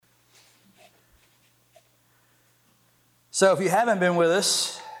So if you haven't been with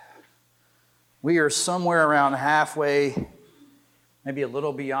us, we are somewhere around halfway, maybe a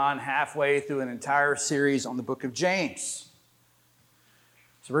little beyond halfway through an entire series on the book of James.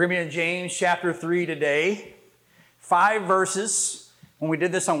 So we're going to be in James chapter 3 today. 5 verses. When we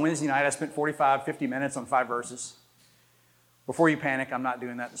did this on Wednesday night, I spent 45, 50 minutes on 5 verses. Before you panic, I'm not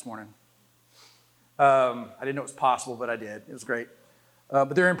doing that this morning. I didn't know it was possible, but I did. It was great.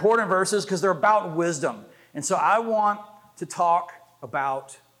 But they're important verses because they're about wisdom. And so I want to talk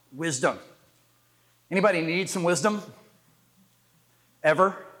about wisdom. Anybody need some wisdom?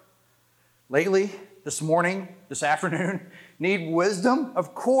 Ever? Lately? This morning? This afternoon? Need wisdom?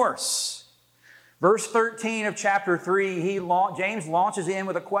 Of course. Verse 13 of chapter 3, James launches in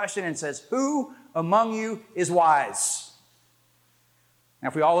with a question and says, "Who among you is wise?" Now,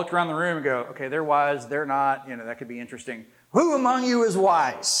 if we all looked around the room and go, okay, they're wise, they're not, that could be interesting. Who among you is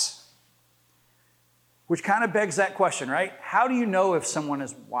wise? Which kind of begs that question, right? How do you know if someone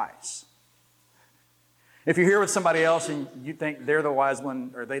is wise? If you're here with somebody else and you think they're the wise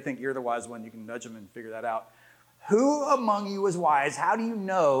one, or they think you're the wise one, you can nudge them and figure that out. Who among you is wise? How do you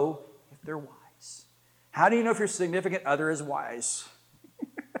know if they're wise? How do you know if your significant other is wise?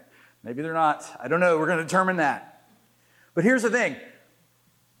 Maybe they're not. I don't know. We're going to determine that. But here's the thing.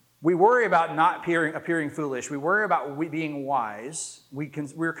 We worry about not appearing foolish. We worry about being wise.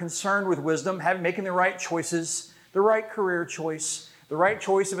 We're concerned with wisdom, making the right choices, the right career choice, the right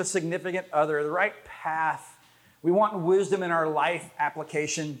choice of a significant other, the right path. We want wisdom in our life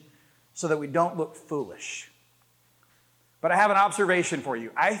application so that we don't look foolish. But I have an observation for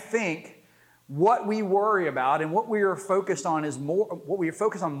you. I think what we worry about and what we are focused on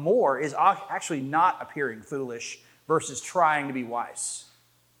more is actually not appearing foolish versus trying to be wise.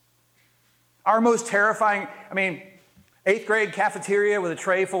 Our most terrifying, 8th grade cafeteria with a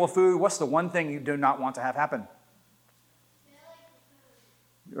tray full of food, what's the one thing you do not want to have happen?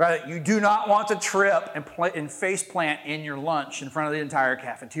 Right, you do not want to trip and face plant in your lunch in front of the entire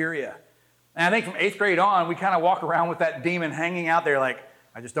cafeteria. And I think from 8th grade on, we kind of walk around with that demon hanging out there like,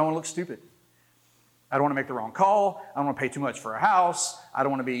 I just don't want to look stupid. I don't want to make the wrong call. I don't want to pay too much for a house. I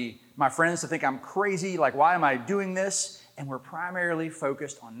don't want to be my friends to think I'm crazy. Like, why am I doing this? And we're primarily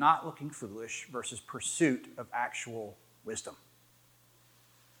focused on not looking foolish versus pursuit of actual wisdom.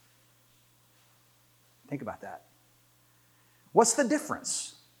 Think about that. What's the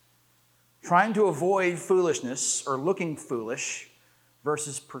difference? Trying to avoid foolishness or looking foolish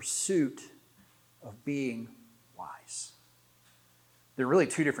versus pursuit of being wise. They're really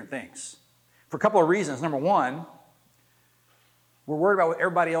two different things. For a couple of reasons. Number one, we're worried about what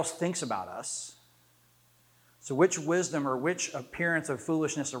everybody else thinks about us. So which wisdom or which appearance of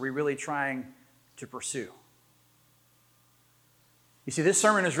foolishness are we really trying to pursue? You see, this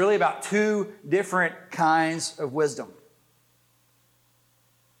sermon is really about two different kinds of wisdom.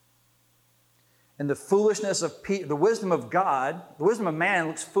 And the foolishness of the wisdom of God, the wisdom of man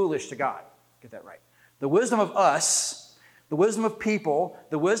looks foolish to God. Get that right. The wisdom of us, the wisdom of people,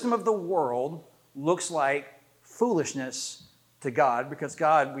 the wisdom of the world looks like foolishness to God because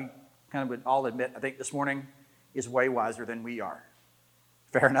God, we kind of would all admit, I think this morning, is way wiser than we are.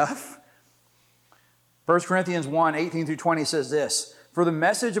 Fair enough? 1 Corinthians 1, 18 through 20 says this, "For the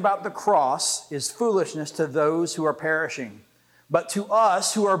message about the cross is foolishness to those who are perishing. But to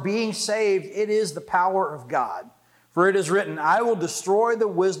us who are being saved, it is the power of God. For it is written, I will destroy the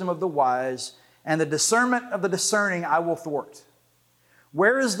wisdom of the wise, and the discernment of the discerning I will thwart.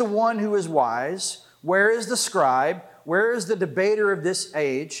 Where is the one who is wise? Where is the scribe? Where is the debater of this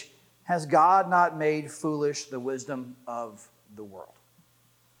age? Has God not made foolish the wisdom of the world?"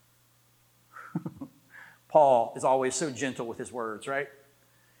 Paul is always so gentle with his words, right?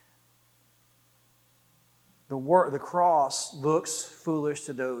 The cross looks foolish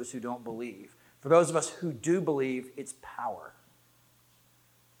to those who don't believe. For those of us who do believe, it's power.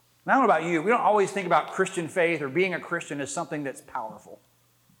 Now, I don't know about you. We don't always think about Christian faith or being a Christian as something that's powerful.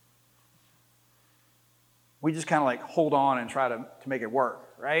 We just kind of like hold on and try to make it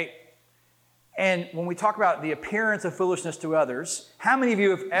work, right? And when we talk about the appearance of foolishness to others, how many of you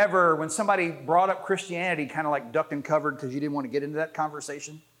have ever, when somebody brought up Christianity, kind of like ducked and covered because you didn't want to get into that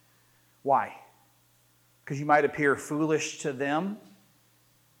conversation? Why? Because you might appear foolish to them?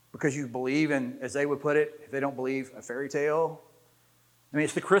 Because you believe in, as they would put it, if they don't believe, a fairy tale?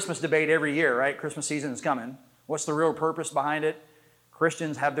 It's the Christmas debate every year, right? Christmas season is coming. What's the real purpose behind it?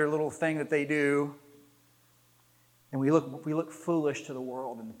 Christians have their little thing that they do. And we look foolish to the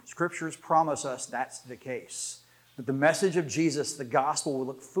world. And the scriptures promise us that's the case. That the message of Jesus, the gospel, will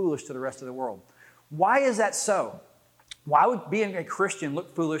look foolish to the rest of the world. Why is that so? Why would being a Christian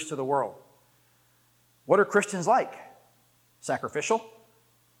look foolish to the world? What are Christians like? sacrificial,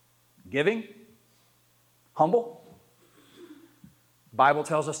 giving, humble. The Bible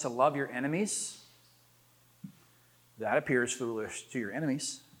tells us to love your enemies. That appears foolish to your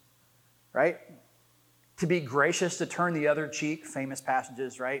enemies, right? To be gracious, to turn the other cheek, famous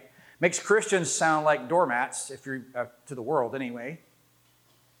passages, right? Makes Christians sound like doormats, if you're to the world anyway.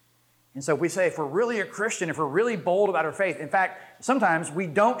 And so we say, if we're really a Christian, if we're really bold about our faith, in fact, sometimes we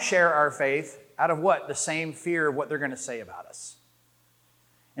don't share our faith out of what? The same fear of what they're going to say about us.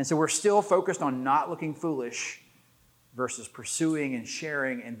 And so we're still focused on not looking foolish versus pursuing and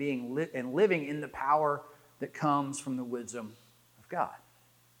sharing and being and living in the power that comes from the wisdom of God.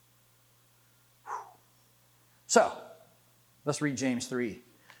 So, let's read James 3.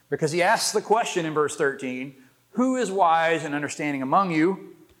 Because he asks the question in verse 13, who is wise and understanding among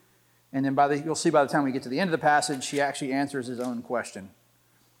you? And then you'll see by the time we get to the end of the passage, he actually answers his own question.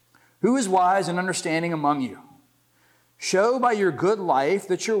 Who is wise and understanding among you? Show by your good life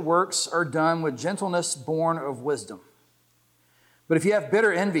that your works are done with gentleness born of wisdom. But if you have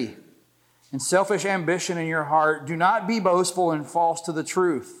bitter envy and selfish ambition in your heart, do not be boastful and false to the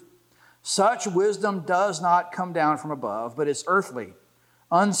truth. Such wisdom does not come down from above, but is earthly,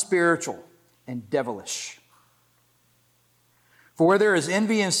 unspiritual, and devilish. For where there is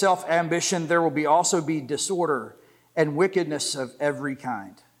envy and self-ambition, there will also be disorder and wickedness of every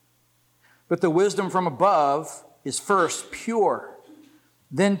kind. But the wisdom from above is first pure,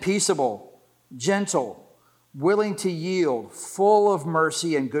 then peaceable, gentle, willing to yield, full of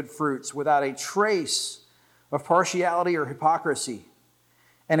mercy and good fruits, without a trace of partiality or hypocrisy.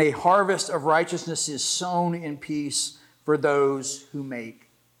 And a harvest of righteousness is sown in peace for those who make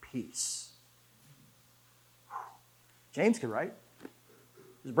peace. James could write.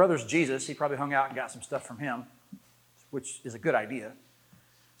 His brother's Jesus. He probably hung out and got some stuff from him, which is a good idea.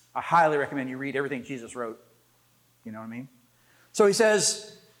 I highly recommend you read everything Jesus wrote. You know what I mean? So he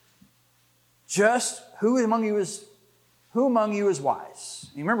says, just who among you is wise?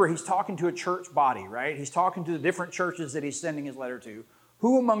 And remember, he's talking to a church body, right? He's talking to the different churches that he's sending his letter to.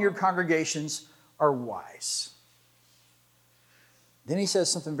 Who among your congregations are wise? Then he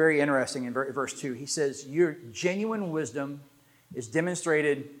says something very interesting in verse 2. He says, your genuine wisdom is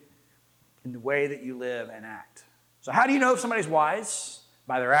demonstrated in the way that you live and act. So how do you know if somebody's wise?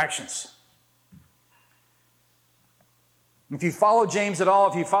 By their actions. If you follow James at all,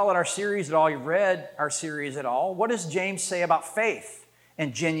 if you followed our series at all, you've read our series at all, what does James say about faith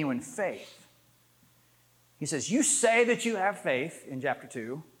and genuine faith? He says, you say that you have faith in chapter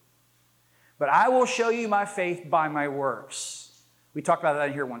 2, but I will show you my faith by my works. We talked about that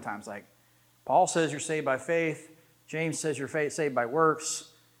in here one time. It's like, Paul says you're saved by faith. James says you're saved by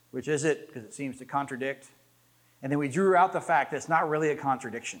works. Which is it? Because it seems to contradict. And then we drew out the fact that it's not really a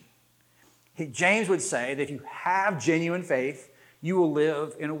contradiction. James would say that if you have genuine faith, you will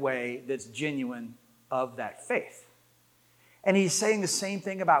live in a way that's genuine of that faith. And he's saying the same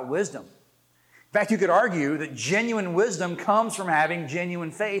thing about wisdom. In fact, you could argue that genuine wisdom comes from having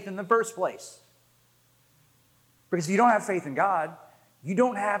genuine faith in the first place. Because if you don't have faith in God, you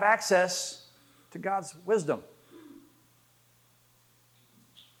don't have access to God's wisdom.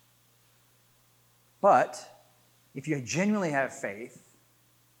 But if you genuinely have faith,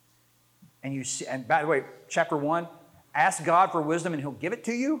 and by the way, chapter 1, ask God for wisdom and he'll give it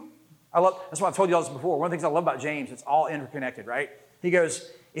to you. That's why I've told you all this before. One of the things I love about James, it's all interconnected, right? He goes,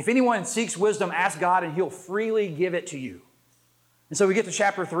 if anyone seeks wisdom, ask God and he'll freely give it to you. And so we get to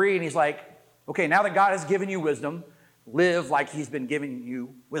chapter 3 and he's like, okay, now that God has given you wisdom, live like he's been giving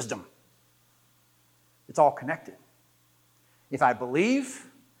you wisdom. It's all connected. If I believe,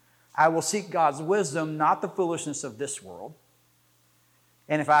 I will seek God's wisdom, not the foolishness of this world.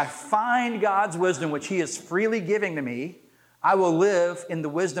 And if I find God's wisdom, which he is freely giving to me, I will live in the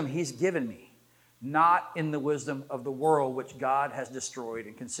wisdom he's given me, not in the wisdom of the world, which God has destroyed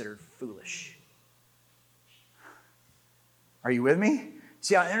and considered foolish. Are you with me?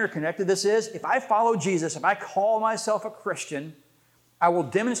 See how interconnected this is? If I follow Jesus, if I call myself a Christian, I will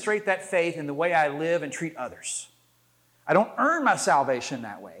demonstrate that faith in the way I live and treat others. I don't earn my salvation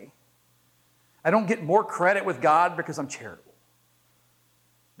that way. I don't get more credit with God because I'm charitable.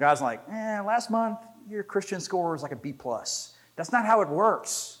 God's like, last month your Christian score was like a B+. That's not how it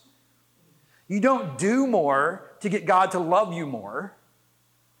works. You don't do more to get God to love you more.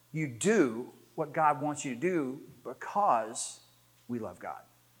 You do what God wants you to do because we love God.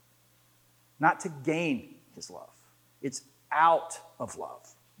 Not to gain his love. It's out of love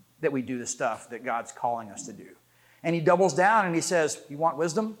that we do the stuff that God's calling us to do. And he doubles down and he says, you want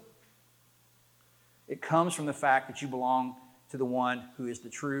wisdom? It comes from the fact that you belong to the one who is the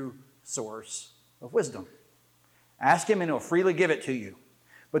true source of wisdom. Ask him and he'll freely give it to you.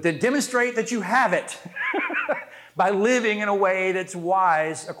 But then demonstrate that you have it by living in a way that's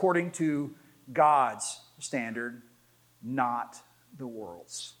wise according to God's standard, not the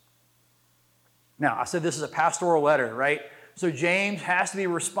world's. Now, I said this is a pastoral letter, right? So James has to be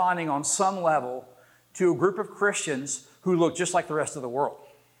responding on some level to a group of Christians who look just like the rest of the world.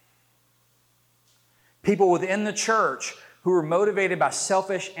 People within the church who are motivated by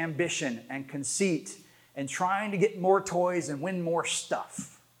selfish ambition and conceit and trying to get more toys and win more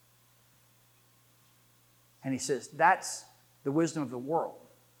stuff. And he says that's the wisdom of the world,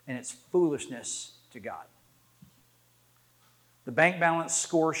 and it's foolishness to God. The bank balance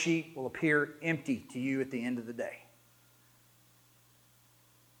score sheet will appear empty to you at the end of the day.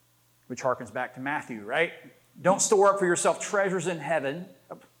 Which harkens back to Matthew, right? Don't store up for yourself treasures in heaven.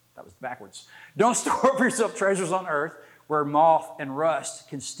 Oh, that was backwards. Don't store up for yourself treasures on earth where moth and rust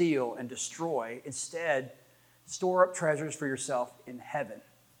can steal and destroy. Instead, store up treasures for yourself in heaven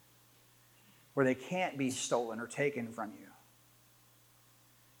where they can't be stolen or taken from you.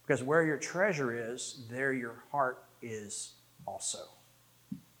 Because where your treasure is, there your heart is also.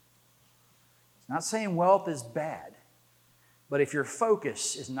 It's not saying wealth is bad, but if your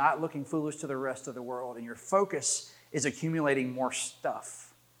focus is not looking foolish to the rest of the world and your focus is accumulating more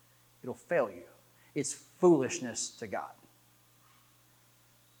stuff, it'll fail you. It's foolishness to God.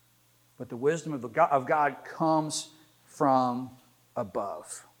 But the wisdom of God comes from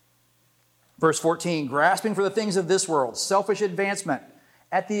above. Verse 14, grasping for the things of this world, selfish advancement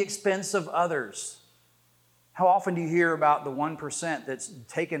at the expense of others. How often do you hear about the 1% that's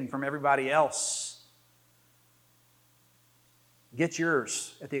taken from everybody else? Get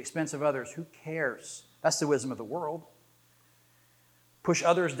yours at the expense of others. Who cares? That's the wisdom of the world. Push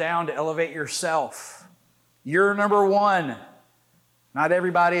others down to elevate yourself. You're number one, not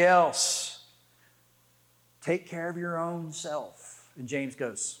everybody else. Take care of your own self. And James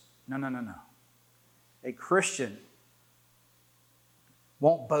goes, no. A Christian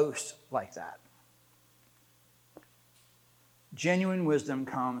won't boast like that. Genuine wisdom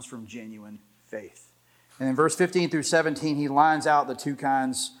comes from genuine faith. And in verse 15 through 17, he lines out the two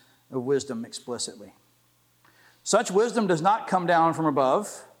kinds of wisdom explicitly. Such wisdom does not come down from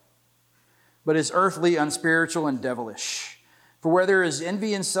above, but is earthly, unspiritual, and devilish. For where there is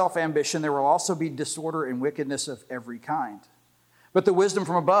envy and self-ambition, there will also be disorder and wickedness of every kind. But the wisdom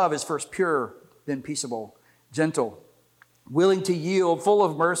from above is first pure, then peaceable, gentle, willing to yield, full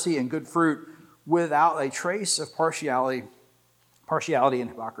of mercy and good fruit, without a trace of partiality and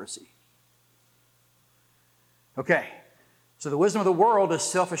hypocrisy. Okay, so the wisdom of the world is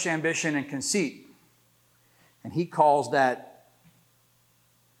selfish ambition and conceit. And he calls that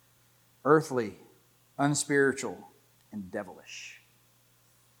earthly, unspiritual, and devilish.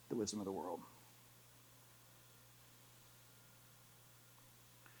 The wisdom of the world.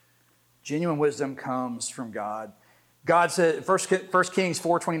 Genuine wisdom comes from God. God said, 1 Kings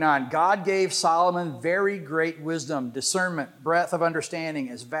 4:29, God gave Solomon very great wisdom, discernment, breadth of understanding,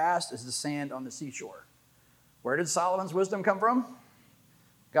 as vast as the sand on the seashore. Where did Solomon's wisdom come from?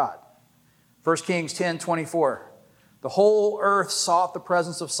 God. 1 Kings 10:24, the whole earth sought the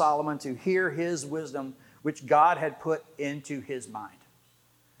presence of Solomon to hear his wisdom, which God had put into his mind.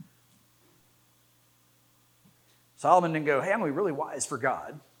 Solomon didn't go, hey, I'm going to be really wise for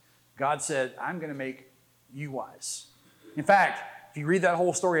God. God said, I'm going to make you wise. In fact, if you read that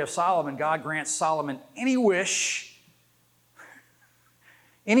whole story of Solomon, God grants Solomon any wish,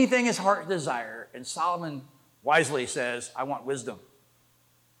 anything his heart desire, and Solomon wisely says, I want wisdom.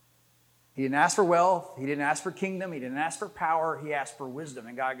 He didn't ask for wealth, he didn't ask for kingdom, he didn't ask for power, he asked for wisdom.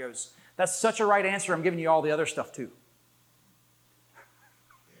 And God goes, that's such a right answer, I'm giving you all the other stuff too.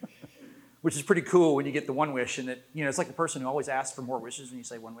 Which is pretty cool when you get the one wish, and it's like the person who always asks for more wishes when you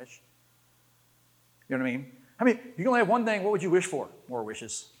say one wish. You know what I mean? I mean, if you can only have one thing, what would you wish for? More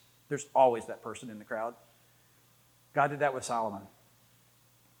wishes. There's always that person in the crowd. God did that with Solomon.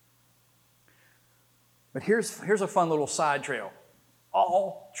 But here's a fun little side trail.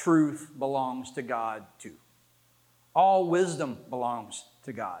 All truth belongs to God too. All wisdom belongs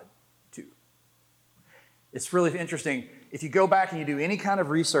to God too. It's really interesting. If you go back and you do any kind of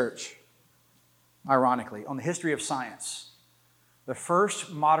research, ironically, on the history of science, the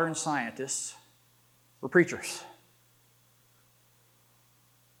first modern scientists were preachers.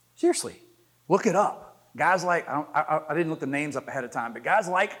 Seriously, look it up. Guys like, I didn't look the names up ahead of time, but guys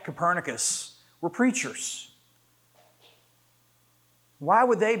like Copernicus were preachers. Why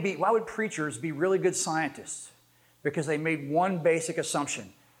would preachers be really good scientists? Because they made one basic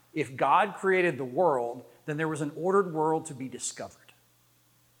assumption. If God created the world, then there was an ordered world to be discovered.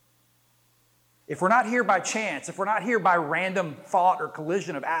 If we're not here by chance, if we're not here by random thought or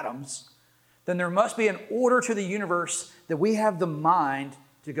collision of atoms, then there must be an order to the universe that we have the mind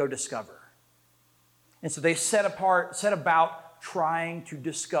to go discover. And so they set about trying to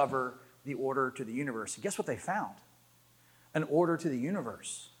discover the order to the universe. And guess what they found? An order to the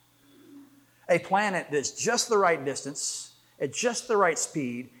universe. A planet that's just the right distance, at just the right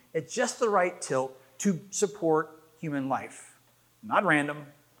speed, at just the right tilt to support human life. Not random,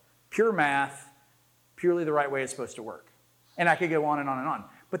 pure math, purely the right way it's supposed to work. And I could go on and on and on.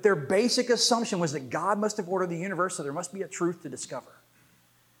 But their basic assumption was that God must have ordered the universe, so there must be a truth to discover.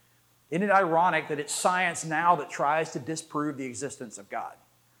 Isn't it ironic that it's science now that tries to disprove the existence of God,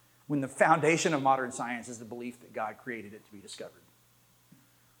 when the foundation of modern science is the belief that God created it to be discovered?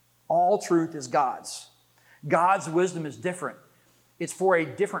 All truth is God's. God's wisdom is different. It's for a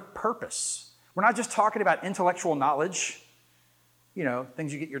different purpose. We're not just talking about intellectual knowledge,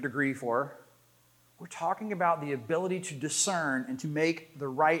 things you get your degree for. We're talking about the ability to discern and to make the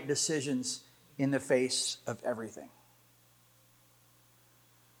right decisions in the face of everything.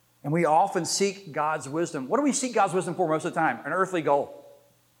 And we often seek God's wisdom. What do we seek God's wisdom for most of the time? An earthly goal.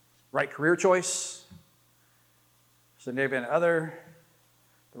 Right career choice, significant other,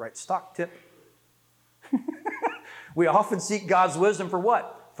 the right stock tip. We often seek God's wisdom for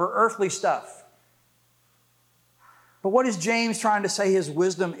what? For earthly stuff. But what is James trying to say his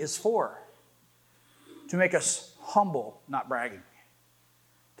wisdom is for? To make us humble, not bragging.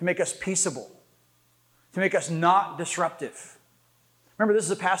 To make us peaceable. To make us not disruptive. Remember, this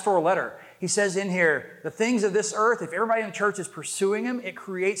is a pastoral letter. He says in here, the things of this earth, if everybody in the church is pursuing them, it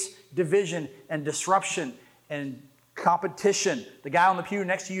creates division and disruption and competition. The guy on the pew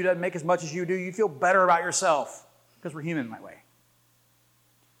next to you doesn't make as much as you do. You feel better about yourself because we're human that way.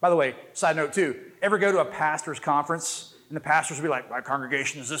 By the way, side note too, ever go to a pastor's conference and the pastors will be like, my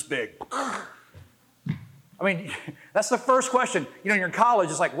congregation is this big. I mean, that's the first question. You're in college,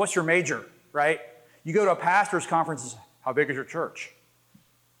 it's like, what's your major, right? You go to a pastor's conference, it's, how big is your church?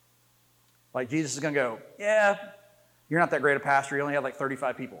 Like Jesus is going to go, yeah, you're not that great a pastor. You only have like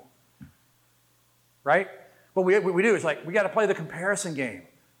 35 people. Right? What we do is like, we got to play the comparison game.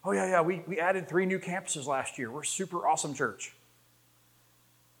 Oh, yeah, we added 3 new campuses last year. We're a super awesome church.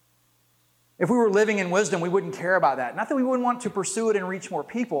 If we were living in wisdom, we wouldn't care about that. Not that we wouldn't want to pursue it and reach more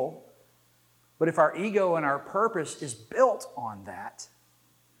people, but if our ego and our purpose is built on that,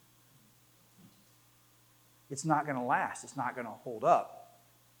 it's not going to last. It's not going to hold up.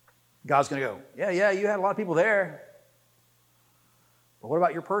 God's going to go, yeah, you had a lot of people there. But what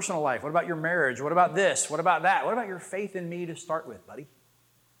about your personal life? What about your marriage? What about this? What about that? What about your faith in me to start with, buddy?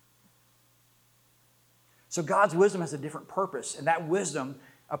 So God's wisdom has a different purpose, and that wisdom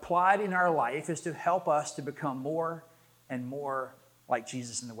applied in our life is to help us to become more and more like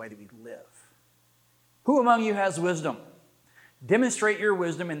Jesus in the way that we live. Who among you has wisdom? Demonstrate your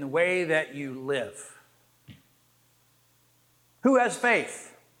wisdom in the way that you live. Who has faith?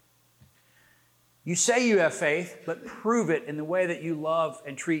 You say you have faith, but prove it in the way that you love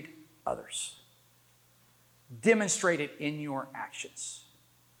and treat others. Demonstrate it in your actions,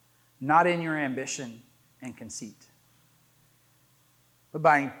 not in your ambition and conceit, but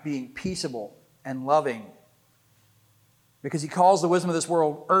by being peaceable and loving. Because he calls the wisdom of this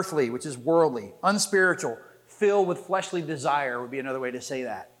world earthly, which is worldly, unspiritual, filled with fleshly desire would be another way to say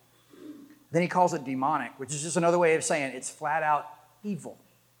that. Then he calls it demonic, which is just another way of saying it's flat out evil.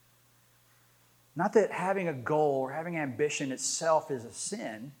 Not that having a goal or having ambition itself is a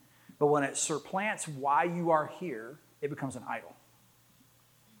sin, but when it supplants why you are here, it becomes an idol.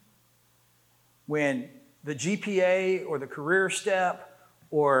 When the GPA or the career step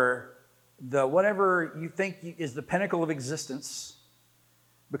or the whatever you think is the pinnacle of existence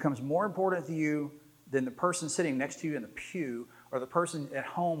becomes more important to you than the person sitting next to you in the pew or the person at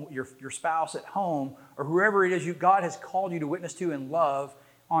home, your spouse at home, or whoever it is God has called you to witness to and love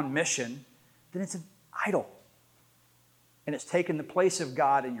on mission, then it's an idol. And it's taken the place of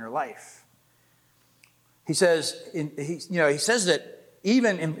God in your life. He says that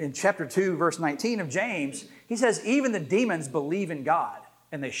even in chapter 2, verse 19 of James, he says, even the demons believe in God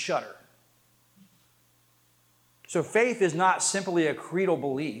and they shudder. So faith is not simply a creedal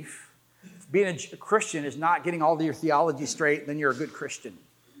belief. Being a Christian is not getting all of your theology straight, then you're a good Christian.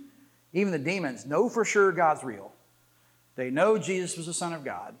 Even the demons know for sure God's real. They know Jesus was the Son of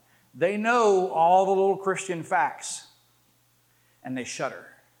God. They know all the little Christian facts, and they shudder.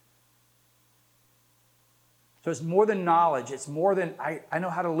 So it's more than knowledge. It's more than, I know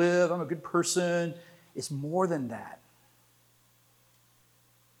how to live, I'm a good person. It's more than that.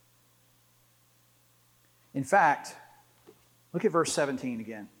 In fact, look at verse 17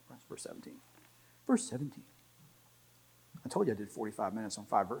 again. Verse 17. Verse 17. I told you I did 45 minutes on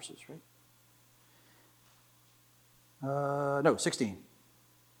 5 verses, right? No, 16.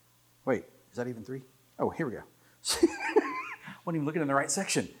 Wait, is that even 3? Oh, here we go. Wasn't even looking in the right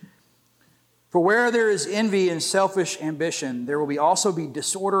section. For where there is envy and selfish ambition, there will also be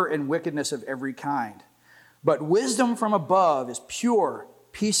disorder and wickedness of every kind. But wisdom from above is pure,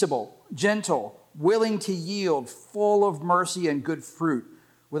 peaceable, gentle, willing to yield, full of mercy and good fruit,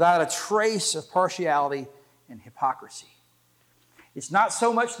 without a trace of partiality and hypocrisy. It's not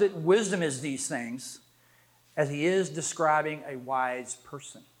so much that wisdom is these things as he is describing a wise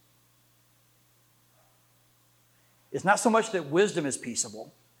person. It's not so much that wisdom is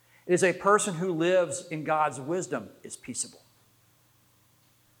peaceable. It is a person who lives in God's wisdom is peaceable.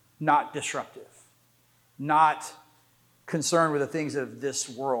 Not disruptive. Not concerned with the things of this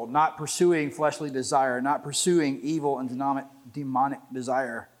world. Not pursuing fleshly desire. Not pursuing evil and demonic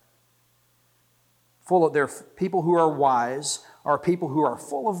desire. People who are wise are people who are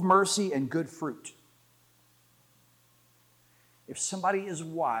full of mercy and good fruit. If somebody is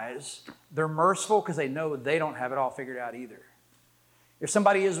wise, they're merciful because they know they don't have it all figured out either. If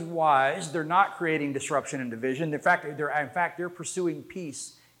somebody is wise, they're not creating disruption and division. In fact, they're pursuing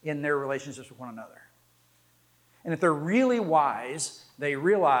peace in their relationships with one another. And if they're really wise, they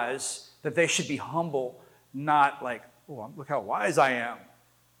realize that they should be humble, not like, oh, look how wise I am.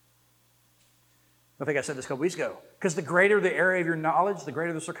 I think I said this a couple weeks ago. Because the greater the area of your knowledge, the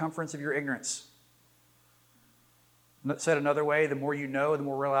greater the circumference of your ignorance. Said another way, the more you know, the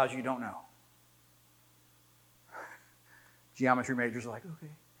more you realize you don't know. Geometry majors are like,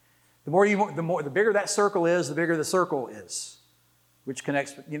 okay. The bigger that circle is, the bigger the circle is. Which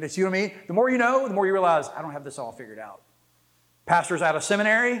connects, see what I mean? The more you know, the more you realize, I don't have this all figured out. Pastors out of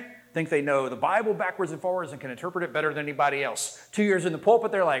seminary think they know the Bible backwards and forwards and can interpret it better than anybody else. 2 years in the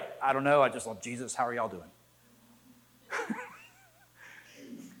pulpit, they're like, I don't know, I just love Jesus. How are y'all doing?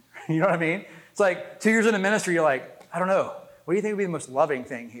 You know what I mean? It's like 2 years in the ministry, you're like, I don't know. What do you think would be the most loving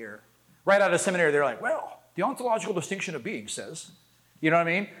thing here? Right out of seminary, they're like, well, the ontological distinction of being says. You know what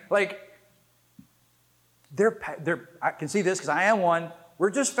I mean? Like, I can see this because I am one.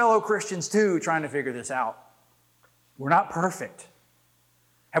 We're just fellow Christians too trying to figure this out. We're not perfect.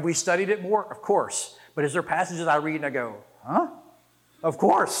 Have we studied it more? Of course. But is there passages I read and I go, huh? Of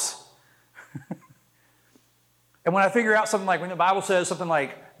course. And when I figure out something like when the Bible says something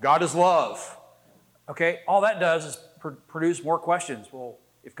like, God is love, okay, all that does is produce more questions. Well,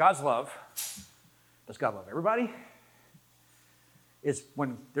 if God's love, does God love everybody?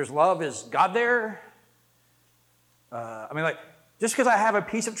 When there's love, is God there? Just because I have a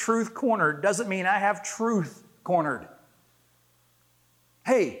piece of truth cornered doesn't mean I have truth cornered.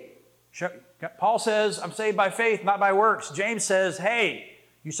 Hey, Paul says, I'm saved by faith, not by works. James says, hey,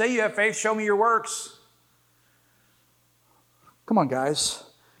 you say you have faith, show me your works. Come on, guys.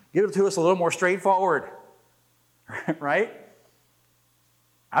 Give it to us a little more straightforward. Right?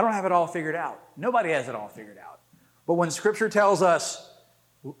 I don't have it all figured out. Nobody has it all figured out. But when Scripture tells us,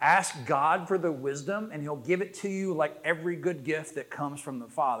 ask God for the wisdom and He'll give it to you like every good gift that comes from the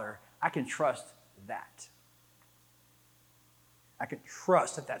Father, I can trust that. I can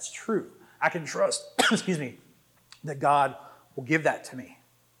trust that that's true. I can trust, that God will give that to me.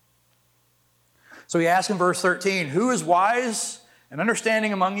 So he asks in verse 13, who is wise and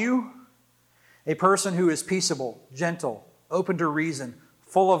understanding among you? A person who is peaceable, gentle, open to reason,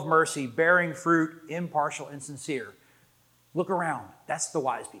 full of mercy, bearing fruit, impartial and sincere. Look around. That's the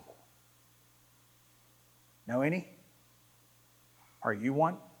wise people. Know any? Are you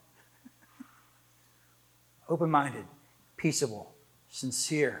one? Open-minded, peaceable,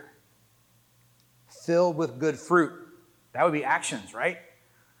 sincere, filled with good fruit. That would be actions, right?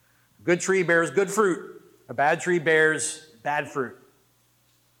 A good tree bears good fruit. A bad tree bears bad fruit.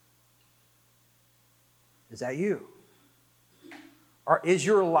 Is that you? Or is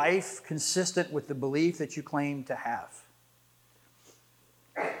your life consistent with the belief that you claim to have?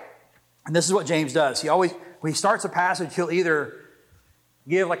 And this is what James does. When he starts a passage, he'll either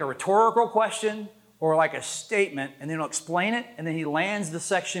give like a rhetorical question or like a statement, and then he'll explain it, and then he lands the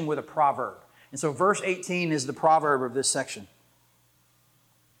section with a proverb. And so verse 18 is the proverb of this section.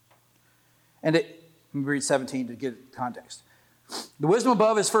 And let me read 17 to get context. The wisdom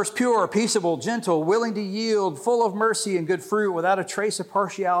above is first pure, peaceable, gentle, willing to yield, full of mercy and good fruit, without a trace of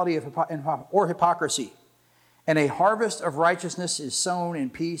partiality or hypocrisy. And a harvest of righteousness is sown in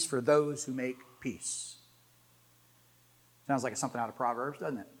peace for those who make peace. Sounds like something out of Proverbs,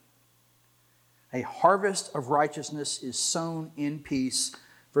 doesn't it? A harvest of righteousness is sown in peace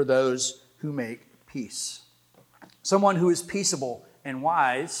for those who make peace. Someone who is peaceable and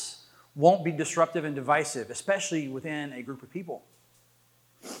wise won't be disruptive and divisive, especially within a group of people.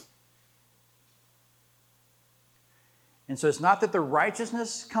 And so it's not that the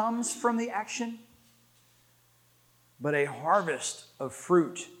righteousness comes from the action, but a harvest of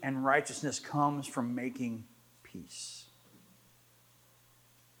fruit and righteousness comes from making peace.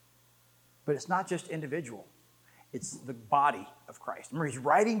 But it's not just individual. It's the body of Christ. Remember, he's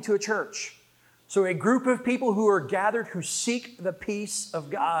writing to a church. So a group of people who are gathered, who seek the peace of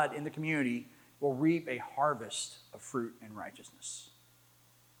God in the community, will reap a harvest of fruit and righteousness.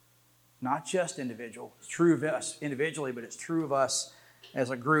 Not just individual. It's true of us individually, but it's true of us as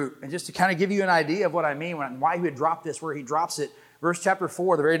a group. And just to kind of give you an idea of what I mean, why he would drop this, where he drops it, verse chapter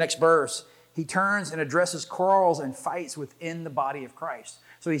 4, the very next verse, he turns and addresses quarrels and fights within the body of Christ.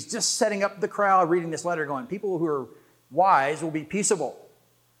 So he's just setting up the crowd reading this letter going, people who are wise will be peaceable.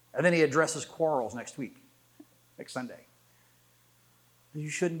 And then he addresses quarrels next Sunday. You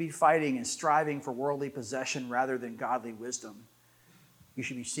shouldn't be fighting and striving for worldly possession rather than godly wisdom. You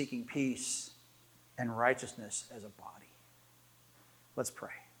should be seeking peace and righteousness as a body. Let's pray.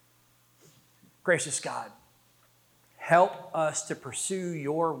 Gracious God, help us to pursue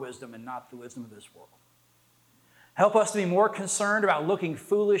your wisdom and not the wisdom of this world. Help us to be more concerned about looking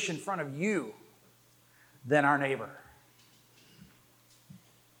foolish in front of you than our neighbor.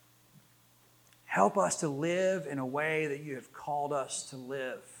 Help us to live in a way that you have called us to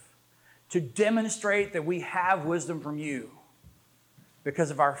live, to demonstrate that we have wisdom from you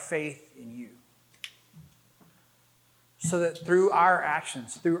because of our faith in you. So that through our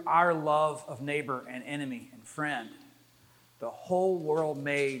actions, through our love of neighbor and enemy and friend, the whole world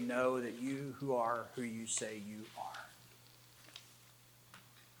may know that you who are who you say you are.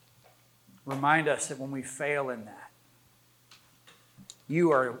 Remind us that when we fail in that,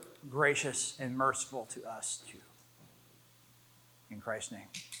 you are gracious and merciful to us too. In Christ's name,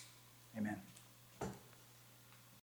 amen.